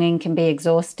with longing can be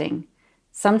exhausting.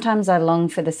 Sometimes I long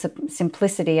for the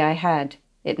simplicity I had.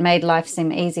 It made life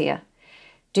seem easier.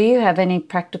 Do you have any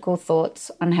practical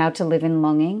thoughts on how to live in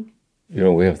longing?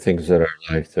 We have things in our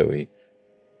life that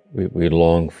we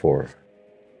long for,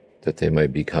 that they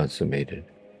might be consummated.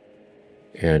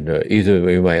 And either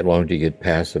we might long to get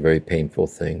past a very painful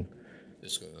thing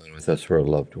that's going on with us or a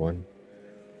loved one,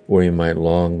 or we might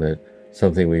long that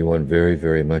something we want very,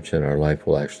 very much in our life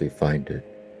will actually find it.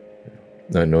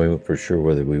 Not knowing for sure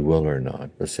whether we will or not.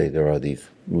 Let's say there are these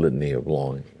litany of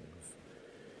longings.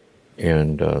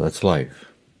 And that's life.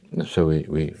 And so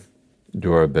we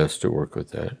do our best to work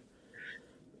with that.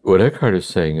 What Eckhart is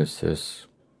saying is this.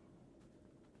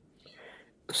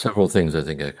 Several things I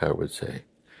think Eckhart would say.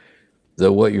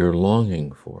 That what you're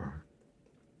longing for,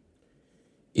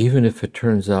 even if it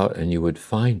turns out and you would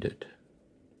find it,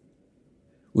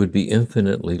 would be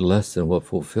infinitely less than what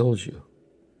fulfills you.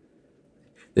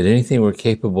 That anything we're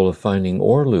capable of finding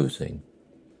or losing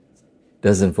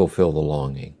doesn't fulfill the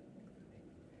longing.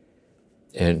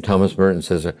 And Thomas Merton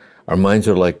says, our minds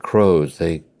are like crows.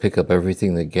 They pick up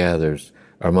everything that gathers.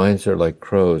 Our minds are like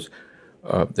crows.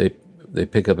 They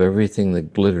pick up everything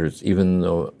that glitters, even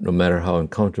though no matter how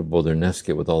uncomfortable their nests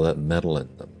get with all that metal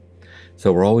in them.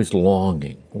 So we're always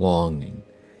longing. And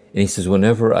he says,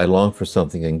 whenever I long for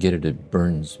something and get it, it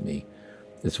burns me.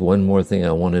 It's one more thing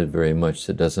I wanted very much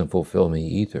that doesn't fulfill me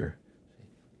either.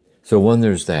 So one,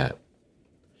 there's that.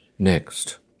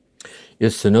 Next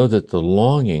is to know that the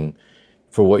longing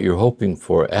for what you're hoping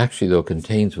for actually, though,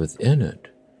 contains within it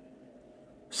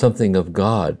something of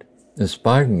God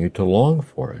inspiring you to long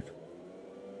for it.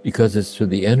 Because it's through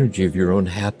the energy of your own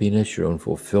happiness, your own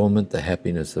fulfillment, the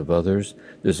happiness of others.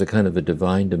 There's a kind of a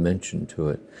divine dimension to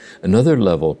it. Another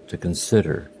level to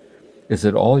consider is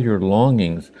that all your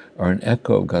longings are an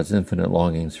echo of God's infinite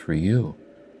longings for you.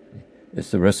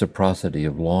 It's the reciprocity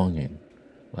of longing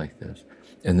like this.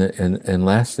 And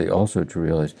lastly, also to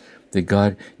realize that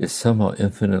God is somehow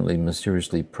infinitely,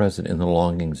 mysteriously present in the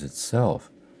longings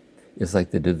itself. It's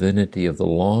like the divinity of the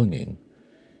longing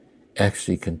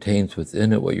actually contains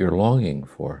within it what you're longing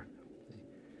for,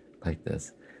 like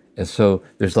this. And so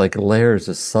there's like layers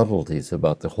of subtleties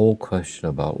about the whole question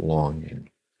about longing.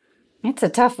 It's a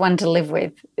tough one to live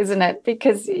with, isn't it?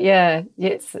 Because,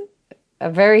 it's a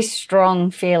very strong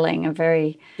feeling,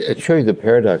 To show you the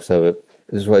paradox of it,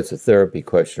 this is why it's a therapy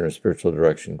question or a spiritual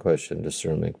direction question,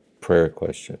 discernment, prayer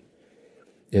question,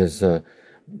 is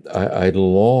I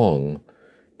long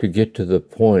to get to the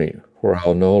point where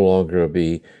I'll no longer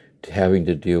be having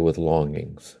to deal with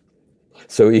longings.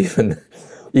 So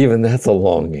even that's a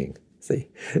longing. See,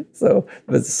 so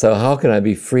how can I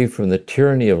be free from the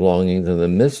tyranny of longings in the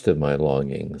midst of my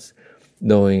longings,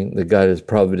 knowing that God is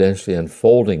providentially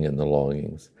unfolding in the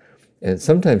longings? And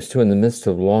sometimes too, in the midst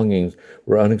of longings,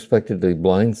 we're unexpectedly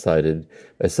blindsided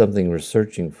by something we're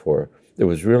searching for. That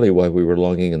was really why we were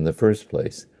longing in the first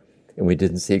place, and we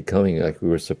didn't see it coming. Like we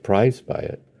were surprised by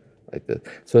it, like that.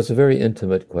 So it's a very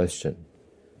intimate question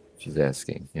she's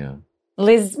asking. Yeah.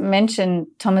 Liz mentioned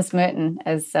Thomas Merton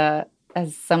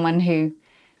as someone who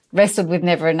wrestled with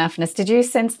never enoughness. Did you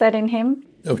sense that in him?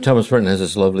 Oh, Thomas Merton has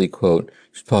this lovely quote.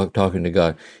 He's talking to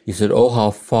God. He said, "Oh,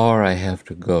 how far I have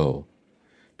to go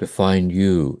to find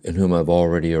you in whom I've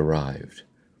already arrived.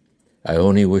 I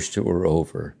only wished it were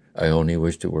over. I only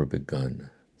wished it were begun."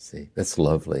 See, that's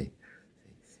lovely.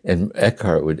 And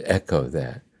Eckhart would echo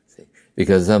that,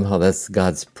 because somehow that's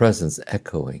God's presence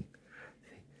echoing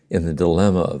in the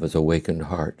dilemma of his awakened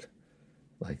heart,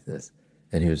 like this.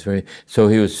 And he was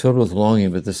filled with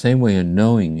longing, but the same way in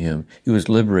knowing him, he was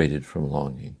liberated from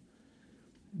longing,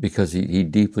 because he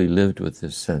deeply lived with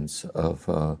this sense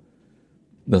of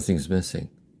nothing's missing.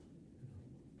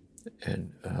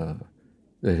 And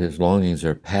that his longings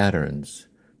are patterns,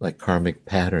 like karmic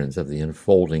patterns of the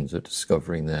unfoldings of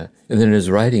discovering that. And then his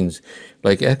writings,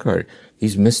 like Eckhart,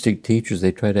 these mystic teachers,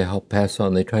 they try to help pass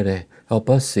on, they try to help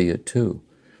us see it too.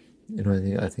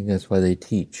 I think that's why they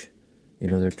teach.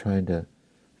 They're trying to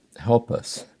help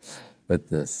us with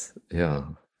this, yeah.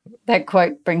 That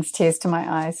quote brings tears to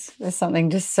my eyes. There's something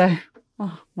just so,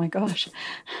 oh my gosh.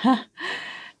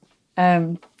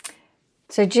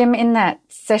 So Jim, in that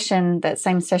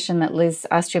same session that Liz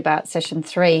asked you about, session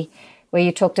 3, where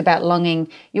you talked about longing,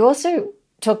 you also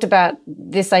talked about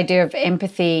this idea of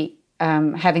empathy,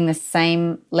 having the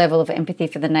same level of empathy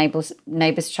for the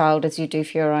neighbor's child as you do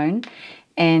for your own.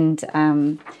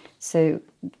 And so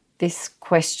this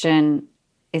question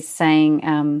is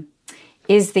saying,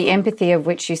 is the empathy of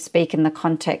which you speak in the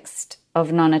context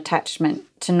of non-attachment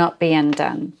to not be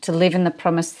undone, to live in the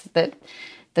promise that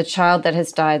the child that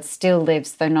has died still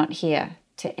lives, though not here,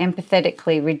 to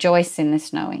empathetically rejoice in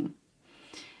this knowing?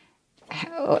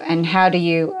 And how do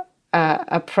you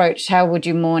how would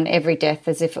you mourn every death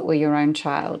as if it were your own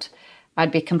child?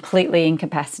 I'd be completely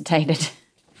incapacitated.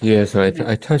 Yes,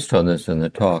 I touched on this in the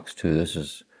talks too. This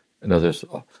is another,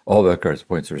 all of Eckhart's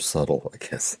points are subtle, I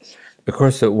guess. Of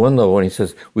course, at one level, when he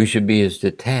says we should be as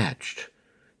detached,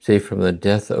 say, from the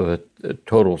death of a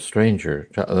total stranger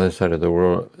on the other side of the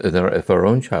world, if our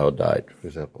own child died, for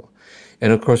example.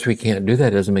 And of course, we can't do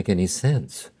that. It doesn't make any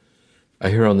sense. I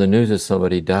hear on the news that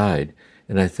somebody died,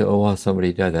 and I thought, oh, wow,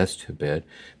 somebody died. That's too bad.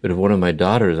 But if one of my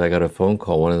daughters, I got a phone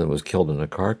call, one of them was killed in a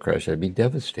car crash, I'd be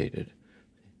devastated.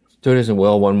 So it isn't,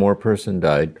 well, one more person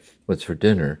died. What's for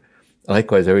dinner?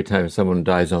 Likewise, every time someone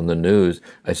dies on the news,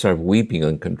 I start weeping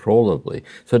uncontrollably.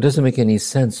 So it doesn't make any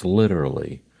sense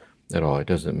literally at all. It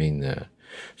doesn't mean that.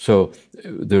 So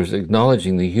there's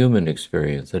acknowledging the human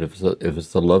experience, that if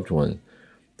it's the loved one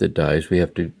that dies, we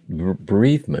have to,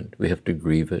 bereavement, we have to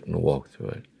grieve it and walk through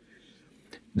it.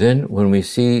 Then when we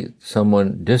see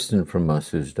someone distant from us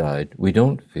who's died, we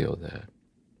don't feel that.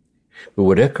 But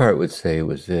what Eckhart would say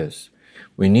was this: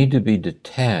 we need to be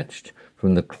detached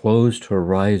from the closed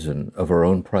horizon of our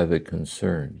own private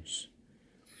concerns,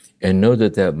 and know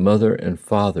that mother and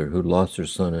father who lost their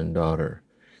son and daughter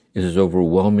is as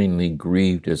overwhelmingly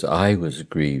grieved as I was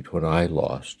grieved when I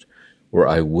lost, or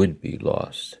I would be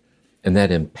lost. And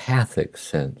that empathic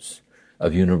sense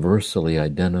of universally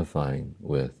identifying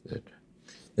with it.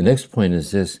 The next point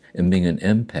is this: in being an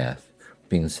empath,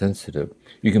 being sensitive,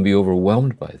 you can be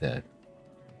overwhelmed by that.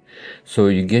 So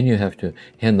again, you have to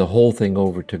hand the whole thing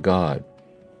over to God.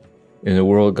 In the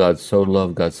world God so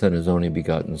loved, God sent his only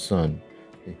begotten Son,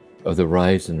 of the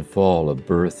rise and fall, of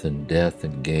birth and death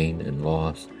and gain and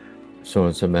loss. So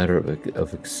it's a matter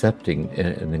of accepting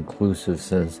an inclusive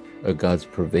sense of God's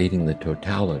pervading the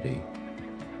totality.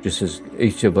 Just as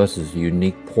each of us is a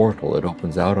unique portal, it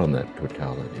opens out on that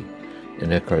totality.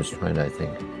 And Eckhart's trying to, I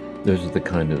think, those are the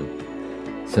kind of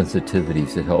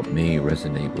sensitivities that help me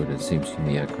resonate with what it seems to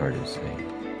me Eckhart is saying.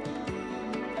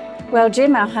 Well,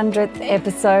 Jim, our 100th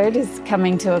episode is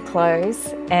coming to a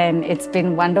close, and it's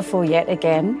been wonderful yet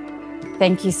again.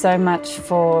 Thank you so much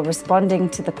for responding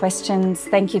to the questions.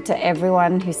 Thank you to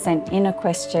everyone who sent in a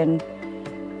question.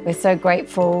 We're so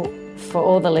grateful for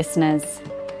all the listeners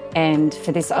and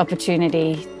for this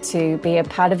opportunity to be a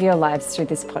part of your lives through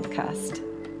this podcast.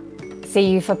 See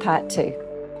you for part 2.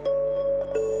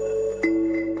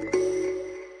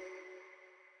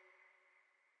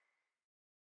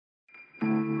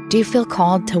 Do you feel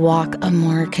called to walk a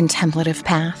more contemplative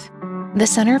path? The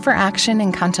Center for Action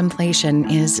and Contemplation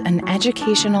is an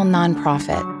educational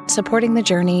nonprofit supporting the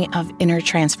journey of inner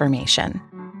transformation.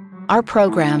 Our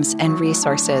programs and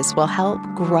resources will help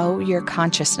grow your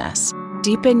consciousness,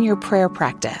 deepen your prayer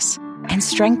practice, and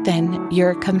strengthen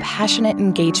your compassionate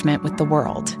engagement with the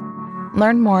world.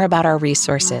 Learn more about our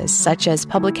resources, such as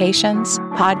publications,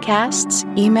 podcasts,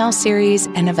 email series,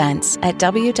 and events at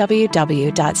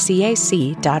www.cac.org.